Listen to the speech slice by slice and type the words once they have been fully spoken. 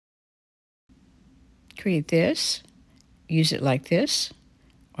create this, use it like this,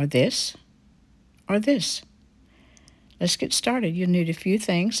 or this, or this. Let's get started. You'll need a few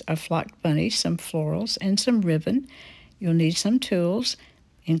things: a flocked bunny, some florals, and some ribbon. You'll need some tools,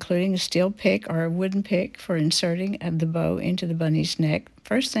 including a steel pick or a wooden pick for inserting the bow into the bunny's neck.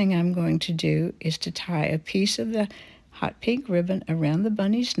 First thing I'm going to do is to tie a piece of the hot pink ribbon around the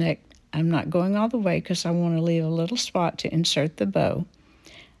bunny's neck. I'm not going all the way because I want to leave a little spot to insert the bow.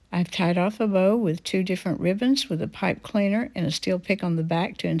 I've tied off a bow with 2 different ribbons with a pipe cleaner and a steel pick on the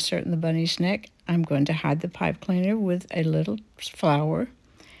back to insert in the bunny's neck. I'm going to hide the pipe cleaner with a little flower.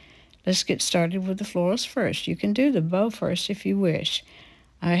 Let's get started with the florals first. You can do the bow first if you wish.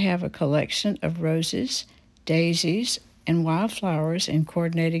 I have a collection of roses, daisies, and wildflowers in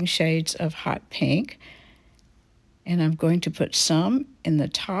coordinating shades of hot pink. And I'm going to put some in the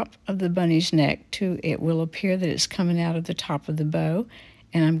top of the bunny's neck too. It will appear that it's coming out of the top of the bow.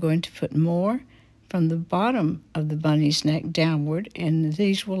 And I'm going to put more from the bottom of the bunny's neck downward, and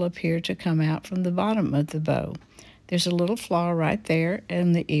these will appear to come out from the bottom of the bow. There's a little flower right there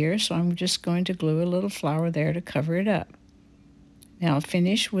in the ear, so I'm just going to glue a little flower there to cover it up. Now I'll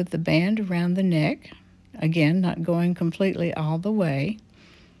finish with the band around the neck. Again, not going completely all the way.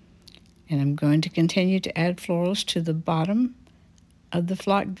 And I'm going to continue to add florals to the bottom of the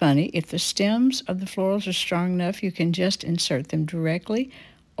flocked bunny. If the stems of the florals are strong enough, you can just insert them directly,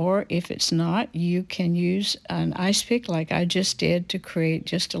 or if it's not, you can use an ice pick like I just did to create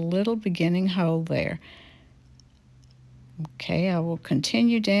just a little beginning hole there. Okay, I will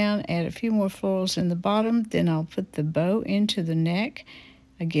continue down, add a few more florals in the bottom, then I'll put the bow into the neck.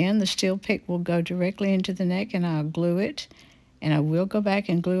 Again, the steel pick will go directly into the neck and I'll glue it, and I will go back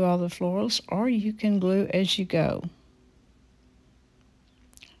and glue all the florals, or you can glue as you go.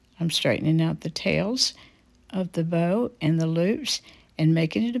 I'm straightening out the tails of the bow and the loops and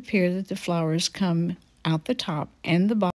making it appear that the flowers come out the top and the bottom.